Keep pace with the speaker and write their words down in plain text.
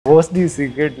what's the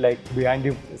secret like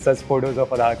behind such photos of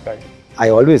Aadhaar card? I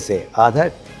always say,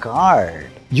 Aadhaar card,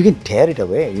 you can tear it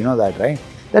away, you know that, right?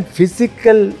 That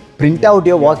physical printout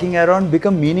you're walking around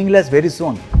become meaningless very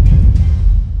soon.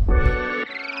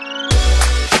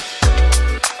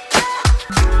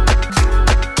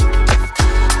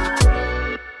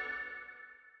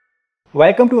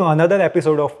 Welcome to another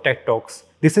episode of Tech Talks.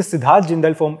 This is Siddharth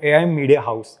Jindal from AI Media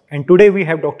House, and today we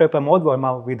have Dr. Pramod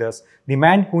Varma with us, the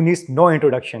man who needs no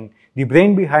introduction, the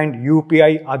brain behind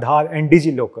UPI, Aadhaar and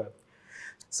DigiLocker.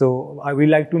 So I would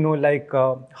like to know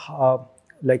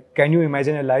can you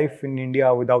imagine a life in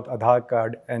India without Aadhaar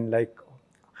card, and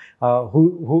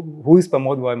who is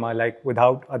Pramod Varma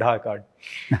without Aadhaar card?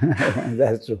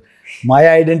 That's true. My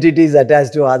identity is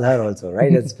attached to Aadhaar also,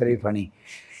 right? It's very funny.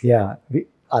 Yeah.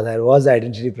 Aadhaar was the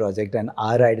identity project and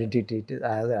our identity is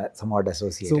somewhat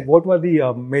associated. So what were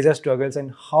the major struggles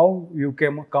and how you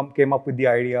came up with the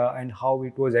idea and how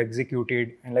it was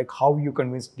executed and how you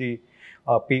convinced the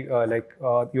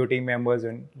your team members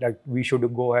and we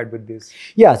should go ahead with this?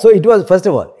 Yeah, so it was, first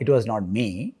of all, it was not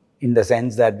me in the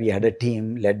sense that we had a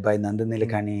team led by Nandan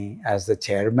Nilekani as the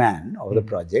chairman of the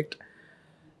project.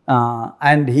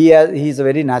 And he's a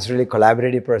very naturally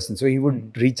collaborative person. So he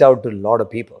would reach out to a lot of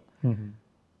people.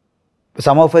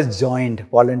 Some of us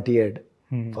volunteered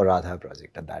for Aadhaar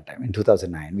project at that time. In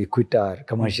 2009, we quit our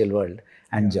commercial world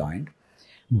and joined.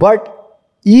 But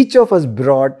each of us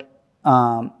brought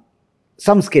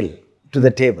some skill to the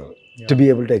table to be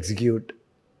able to execute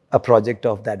a project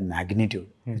of that magnitude.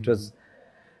 It was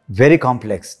very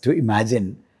complex to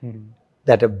imagine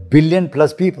that 1 billion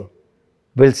plus people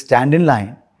will stand in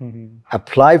line,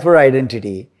 apply for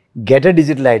identity, get a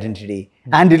digital identity,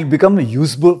 and it will become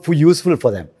useful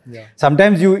for them.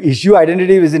 Sometimes you issue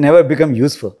identity which never become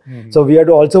useful. So we have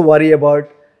to also worry about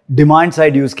demand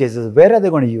side use cases. Where are they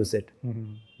going to use it?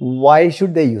 Why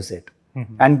should they use it?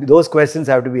 And those questions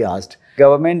have to be asked.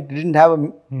 Government didn't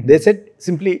have they said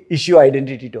simply issue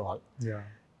identity to all.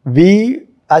 We,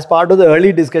 as part of the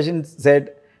early discussion,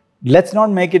 said, let's not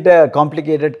make it a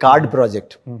complicated card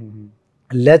project.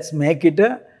 Let's make it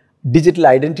a digital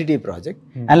identity project.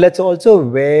 And let's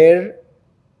also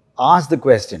ask the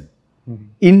question,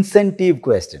 incentive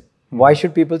question. Why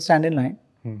should people stand in line?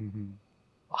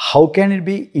 How can it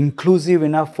be inclusive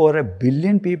enough for 1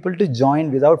 billion people to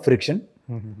join without friction?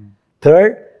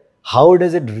 Third, how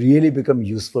does it really become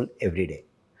useful every day?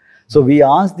 So we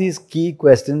asked these key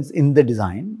questions in the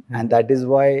design, and that is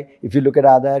why if you look at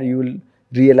Aadhaar, you will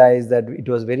realize that it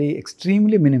was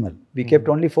extremely minimal. We kept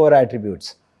only 4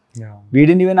 attributes. We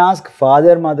didn't even ask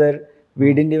father, mother.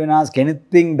 We didn't even ask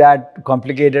anything that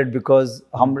complicated because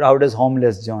how does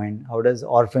homeless join? How does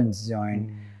orphans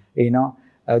join?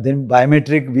 Then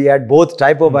biometric, we had both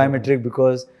type of biometric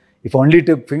because if only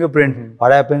took fingerprint,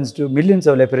 what happens to millions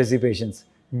of leprosy patients?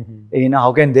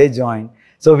 How can they join?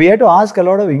 So we had to ask a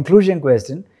lot of inclusion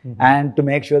questions and to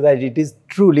make sure that it is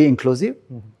truly inclusive.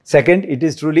 Second, it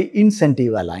is truly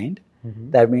incentive aligned.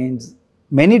 That means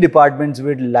many departments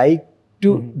would like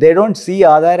to, they don't see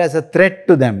Aadhaar as a threat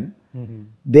to them.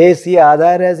 They see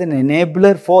Aadhaar as an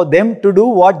enabler for them to do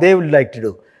what they would like to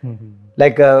do.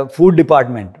 Like a food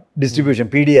department, distribution,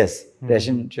 PDS,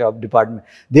 ration shop department.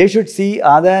 They should see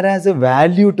Aadhaar as a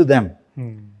value to them.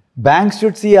 Banks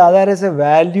should see Aadhaar as a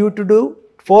value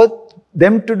for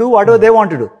them to do whatever they want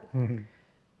to do.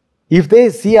 If they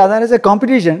see Aadhaar as a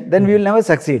competition, then we will never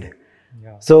succeed.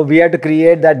 So we have to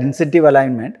create that incentive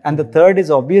alignment. And the third is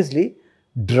obviously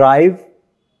drive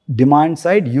demand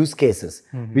side use cases,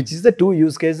 which is the 2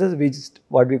 use cases, which is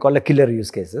what we call a killer use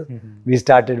cases. We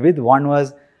started with, one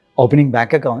was opening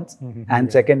bank accounts and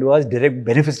second was direct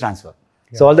benefits transfer.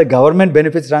 So all the government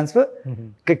benefits transfer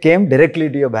came directly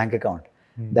to your bank account.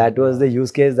 That was the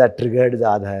use case that triggered the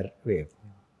Aadhaar wave.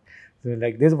 So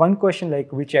there's one question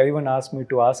which everyone asked me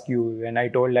to ask you, and I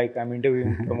told I'm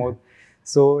interviewing Pramod.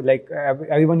 So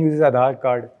everyone uses Aadhaar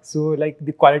card. So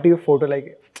the quality of photo,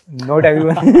 not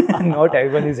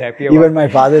everyone is happy about. Even my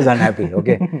father is unhappy.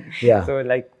 Okay. Yeah. So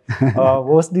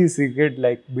what's the secret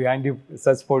behind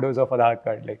such photos of Aadhaar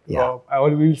card? I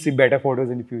will see better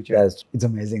photos in the future. Yes, it's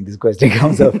amazing. This question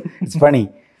comes up. It's funny.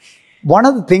 One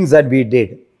of the things that we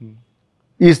did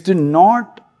is to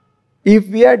not, if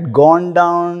we had gone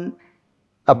down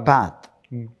a path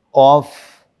of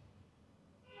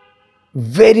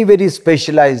very, very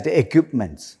specialized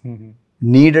equipments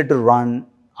needed to run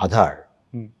Aadhaar,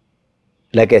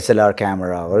 like SLR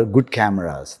camera or good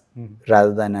cameras,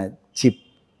 rather than a cheap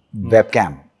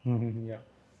webcam.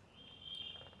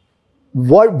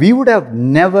 What we would have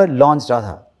never launched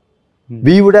Aadhaar.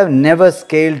 We would have never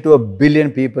scaled to 1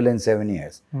 billion people in 7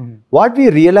 years. What we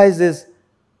realized is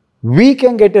we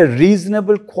can get a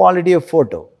reasonable quality of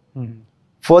photo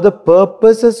for the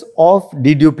purposes of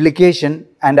deduplication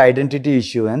and identity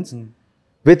issuance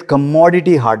with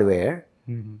commodity hardware.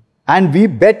 And we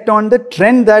bet on the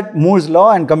trend that Moore's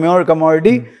law and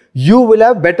commodity, you will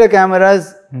have better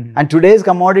cameras. And today's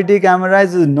commodity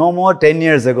cameras is no more 10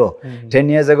 years ago. 10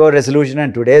 years ago resolution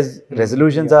and today's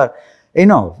resolutions are,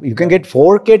 you can get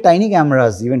 4K tiny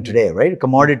cameras even today, right?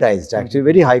 Commoditized, actually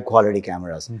very high quality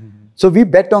cameras. So we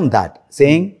bet on that,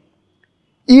 saying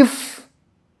if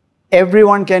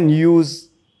everyone can use,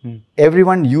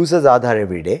 everyone uses Aadhaar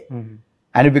every day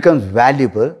and it becomes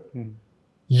valuable,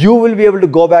 you will be able to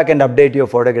go back and update your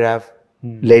photograph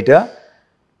later.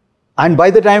 And by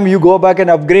the time you go back and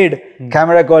upgrade,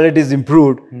 camera quality is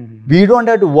improved. We don't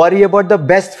have to worry about the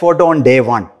best photo on day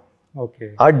one.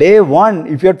 Okay. Our day one,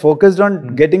 if you had focused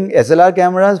on getting SLR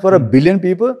cameras for 1 billion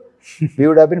people, we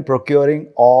would have been procuring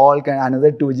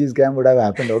another 2G scam would have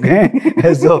happened,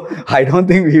 okay? So I don't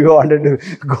think we wanted to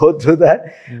go through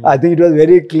that. I think it was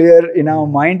very clear in our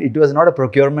mind, it was not a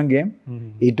procurement game.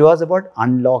 It was about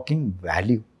unlocking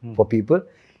value for people.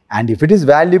 And if it is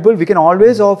valuable, we can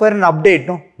always offer an update,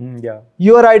 no?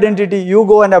 Your identity, you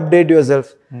go and update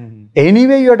yourself.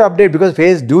 Anyway, you have to update because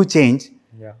faces do change.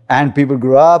 And people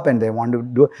grow up and they want to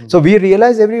do. So we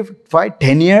realize every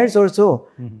 10 years or so,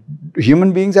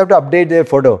 human beings have to update their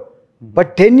photo.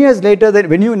 But 10 years later,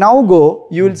 when you now go,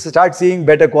 you will start seeing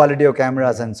better quality of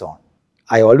cameras and so on.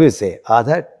 I always say,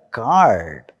 Aadhaar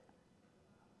card,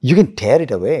 you can tear it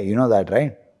away. You know that,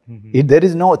 right? There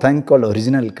is no thing called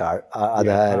original card,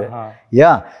 Aadhaar.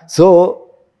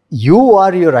 So you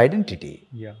are your identity.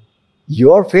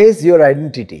 Your face, your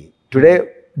identity. Today,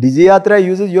 DigiYatra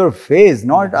uses your face,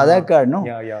 not Aadhaar card, no?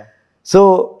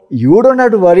 So you don't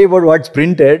have to worry about what's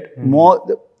printed.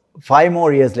 5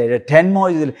 more years later, 10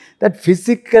 more years later, that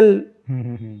physical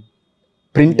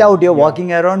printout you're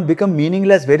walking around become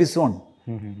meaningless very soon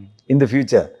in the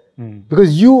future.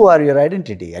 Because you are your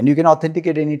identity and you can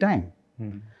authenticate any time.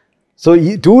 So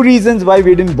 2 reasons why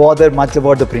we didn't bother much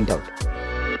about the printout.